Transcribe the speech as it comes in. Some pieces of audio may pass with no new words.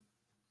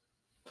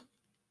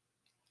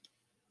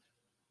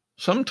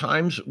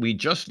Sometimes we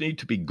just need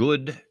to be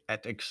good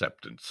at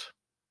acceptance.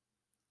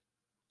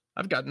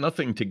 I've got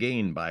nothing to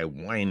gain by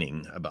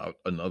whining about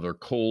another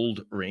cold,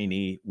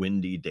 rainy,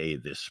 windy day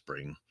this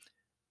spring.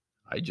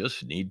 I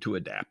just need to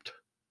adapt.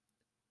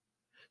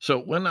 So,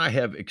 when I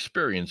have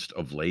experienced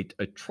of late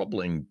a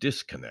troubling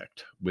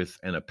disconnect with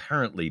an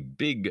apparently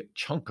big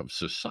chunk of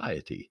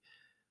society,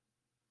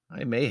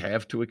 I may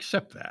have to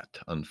accept that.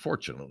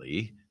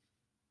 Unfortunately,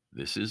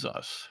 this is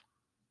us.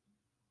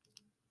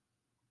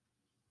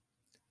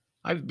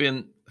 I've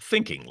been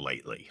thinking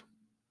lately.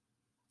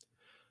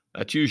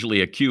 That's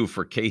usually a cue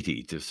for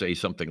Katie to say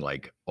something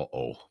like, uh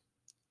oh.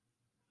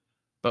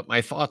 But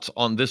my thoughts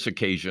on this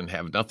occasion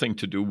have nothing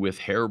to do with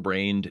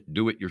harebrained,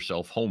 do it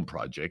yourself home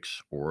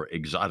projects or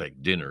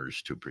exotic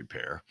dinners to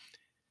prepare.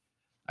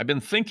 I've been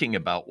thinking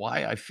about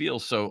why I feel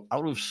so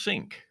out of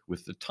sync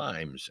with the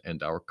times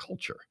and our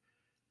culture,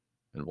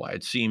 and why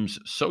it seems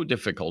so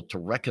difficult to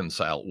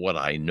reconcile what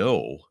I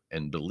know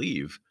and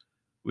believe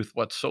with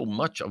what so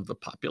much of the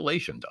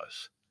population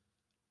does.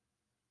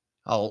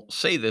 I'll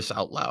say this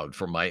out loud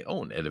for my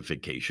own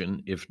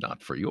edification, if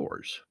not for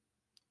yours.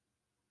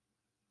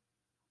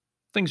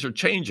 Things are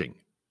changing,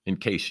 in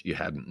case you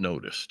hadn't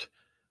noticed.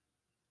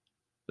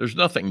 There's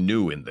nothing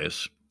new in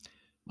this.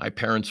 My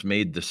parents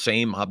made the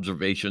same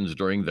observations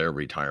during their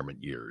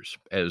retirement years,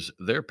 as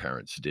their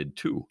parents did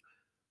too.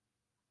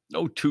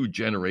 No two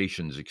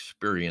generations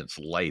experience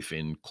life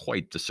in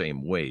quite the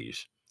same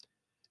ways.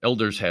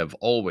 Elders have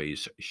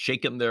always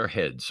shaken their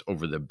heads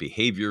over the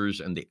behaviors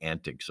and the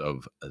antics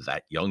of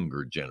that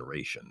younger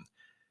generation.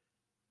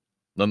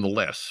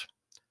 Nonetheless,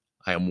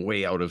 I am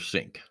way out of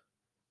sync,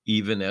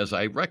 even as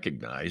I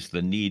recognize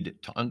the need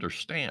to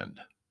understand.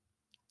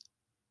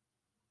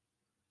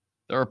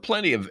 There are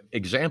plenty of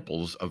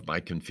examples of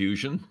my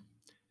confusion.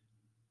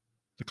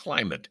 The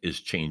climate is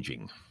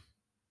changing.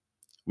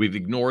 We've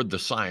ignored the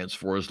science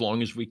for as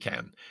long as we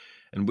can,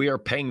 and we are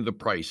paying the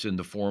price in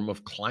the form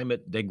of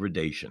climate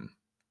degradation.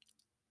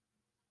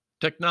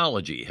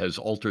 Technology has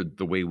altered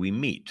the way we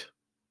meet,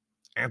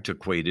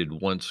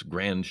 antiquated once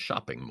grand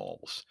shopping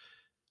malls,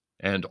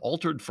 and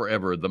altered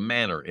forever the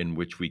manner in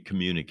which we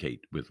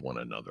communicate with one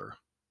another.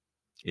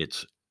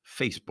 It's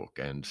Facebook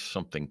and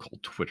something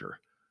called Twitter.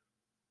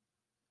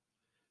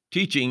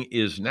 Teaching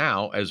is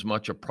now as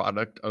much a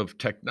product of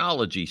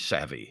technology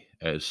savvy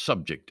as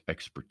subject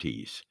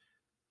expertise.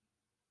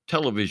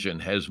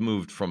 Television has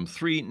moved from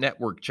three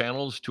network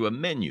channels to a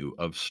menu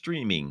of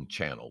streaming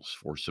channels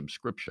for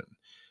subscription,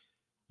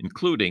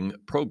 including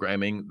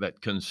programming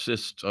that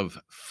consists of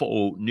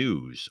faux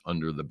news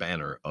under the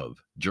banner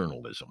of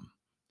journalism.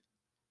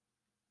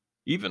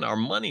 Even our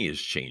money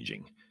is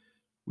changing.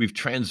 We've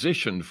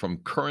transitioned from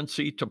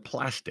currency to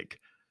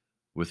plastic,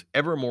 with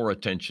ever more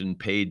attention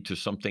paid to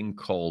something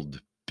called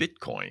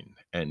Bitcoin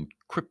and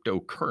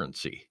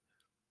cryptocurrency.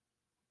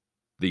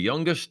 The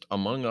youngest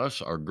among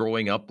us are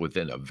growing up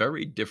within a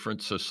very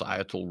different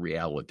societal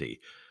reality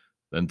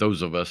than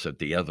those of us at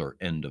the other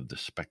end of the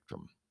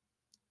spectrum.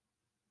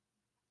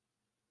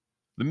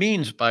 The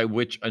means by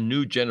which a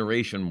new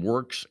generation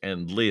works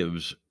and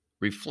lives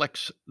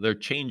reflects their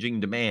changing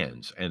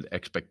demands and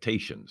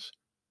expectations.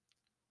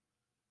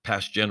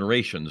 Past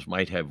generations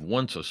might have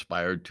once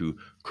aspired to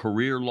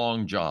career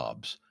long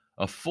jobs,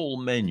 a full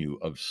menu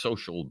of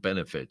social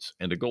benefits,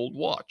 and a gold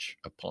watch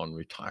upon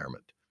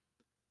retirement.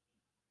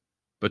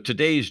 But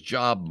today's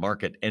job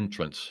market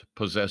entrants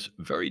possess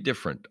very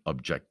different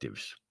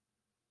objectives: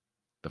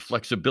 the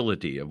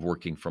flexibility of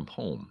working from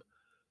home,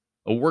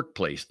 a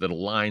workplace that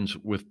aligns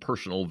with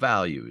personal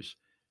values,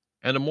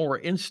 and a more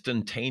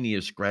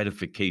instantaneous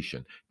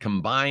gratification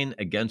combine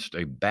against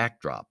a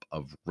backdrop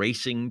of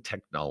racing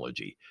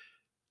technology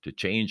to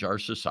change our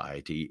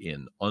society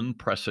in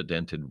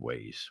unprecedented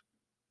ways.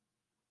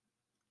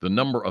 The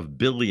number of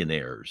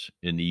billionaires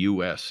in the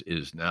US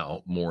is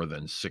now more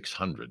than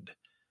 600.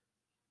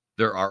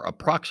 There are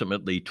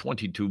approximately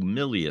 22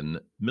 million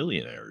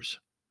millionaires.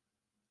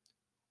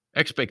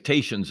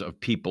 Expectations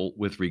of people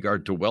with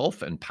regard to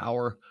wealth and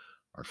power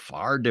are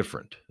far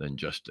different than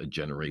just a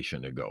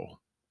generation ago.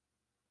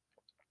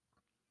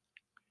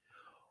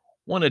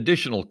 One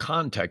additional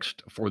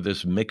context for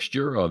this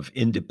mixture of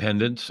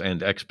independence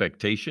and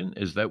expectation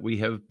is that we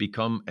have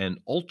become an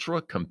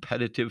ultra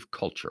competitive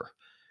culture.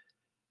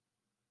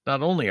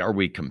 Not only are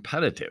we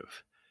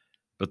competitive,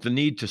 but the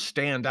need to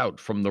stand out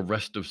from the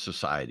rest of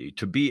society,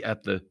 to be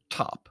at the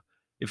top,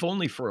 if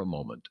only for a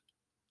moment,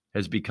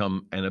 has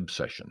become an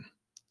obsession.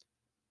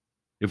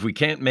 If we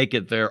can't make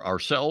it there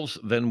ourselves,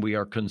 then we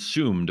are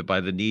consumed by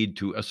the need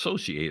to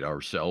associate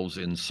ourselves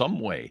in some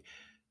way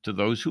to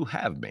those who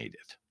have made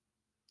it.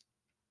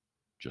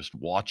 Just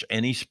watch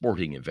any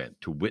sporting event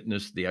to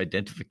witness the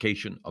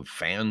identification of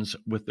fans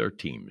with their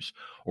teams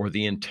or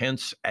the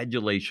intense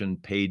adulation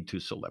paid to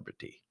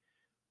celebrity.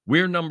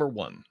 We're number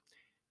one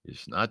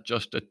is not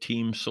just a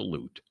team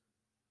salute,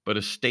 but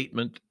a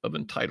statement of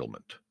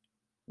entitlement,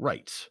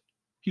 rights,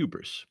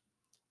 hubris.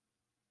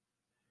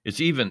 It's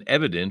even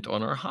evident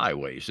on our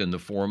highways in the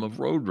form of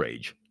road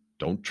rage.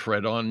 Don't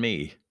tread on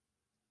me.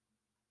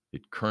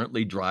 It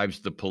currently drives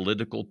the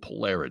political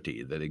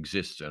polarity that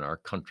exists in our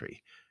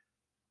country,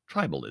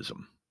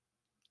 tribalism.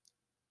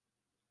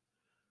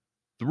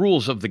 The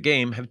rules of the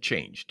game have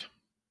changed.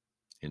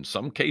 In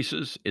some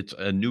cases, it's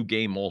a new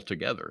game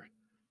altogether.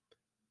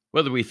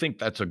 Whether we think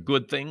that's a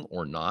good thing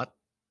or not,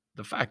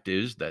 the fact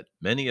is that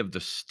many of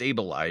the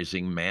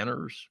stabilizing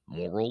manners,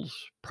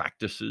 morals,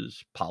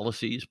 practices,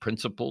 policies,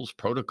 principles,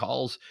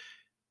 protocols,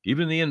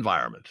 even the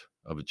environment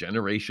of a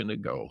generation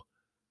ago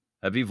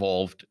have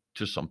evolved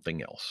to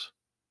something else.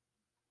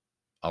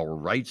 Our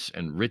rites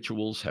and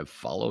rituals have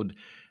followed,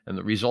 and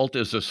the result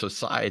is a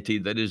society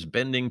that is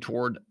bending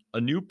toward a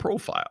new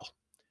profile.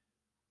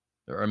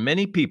 There are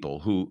many people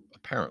who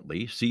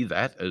apparently see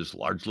that as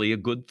largely a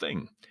good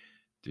thing,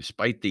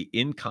 despite the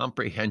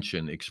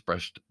incomprehension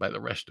expressed by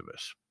the rest of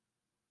us.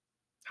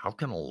 How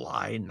can a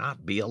lie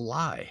not be a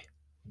lie?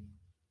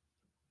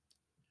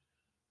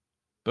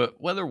 But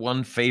whether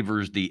one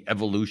favors the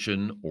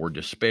evolution or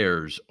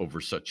despairs over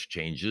such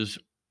changes,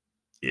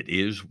 it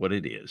is what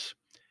it is.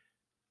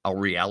 Our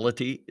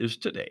reality is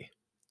today.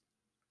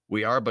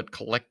 We are but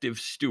collective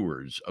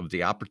stewards of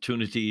the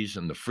opportunities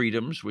and the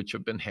freedoms which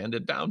have been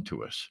handed down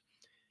to us.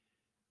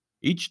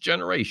 Each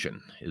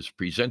generation is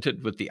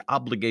presented with the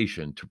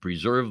obligation to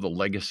preserve the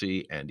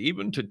legacy and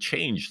even to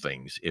change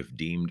things if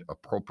deemed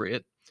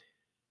appropriate.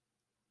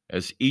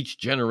 As each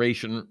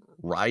generation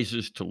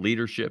rises to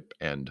leadership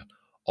and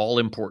all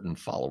important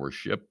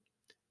followership,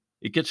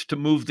 it gets to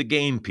move the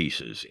game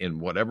pieces in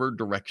whatever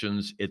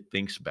directions it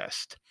thinks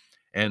best,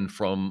 and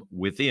from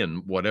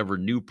within whatever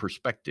new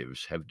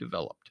perspectives have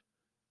developed.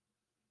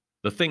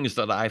 The things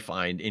that I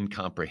find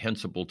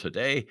incomprehensible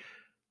today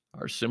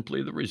are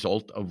simply the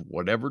result of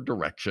whatever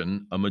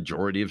direction a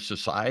majority of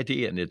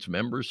society and its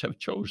members have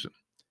chosen.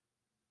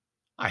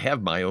 I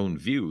have my own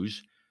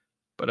views,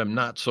 but I'm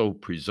not so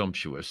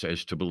presumptuous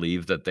as to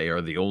believe that they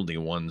are the only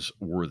ones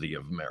worthy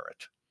of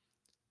merit.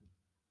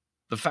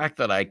 The fact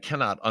that I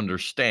cannot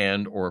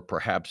understand or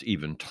perhaps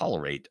even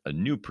tolerate a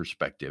new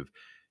perspective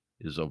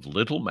is of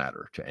little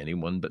matter to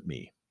anyone but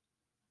me.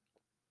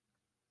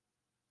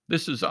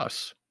 This is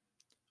us.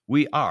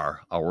 We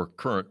are our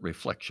current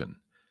reflection.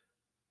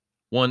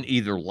 One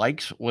either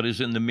likes what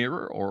is in the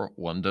mirror or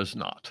one does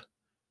not.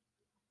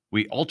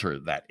 We alter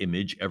that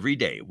image every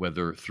day,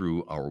 whether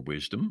through our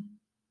wisdom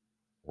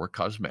or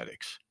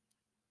cosmetics.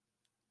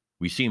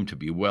 We seem to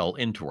be well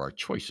into our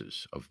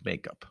choices of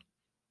makeup.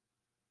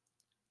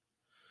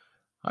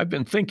 I've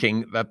been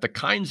thinking that the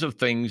kinds of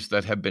things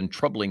that have been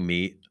troubling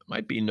me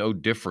might be no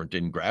different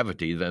in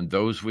gravity than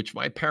those which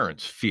my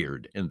parents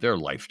feared in their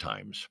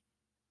lifetimes.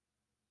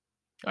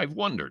 I've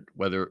wondered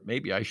whether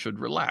maybe I should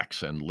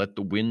relax and let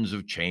the winds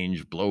of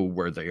change blow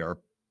where they are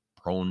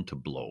prone to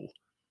blow.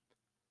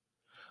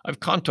 I've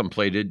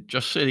contemplated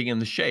just sitting in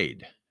the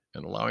shade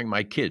and allowing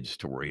my kids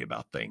to worry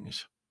about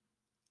things.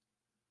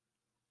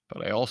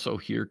 But I also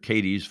hear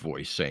Katie's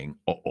voice saying,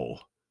 uh-oh,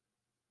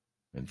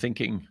 and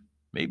thinking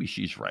maybe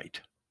she's right.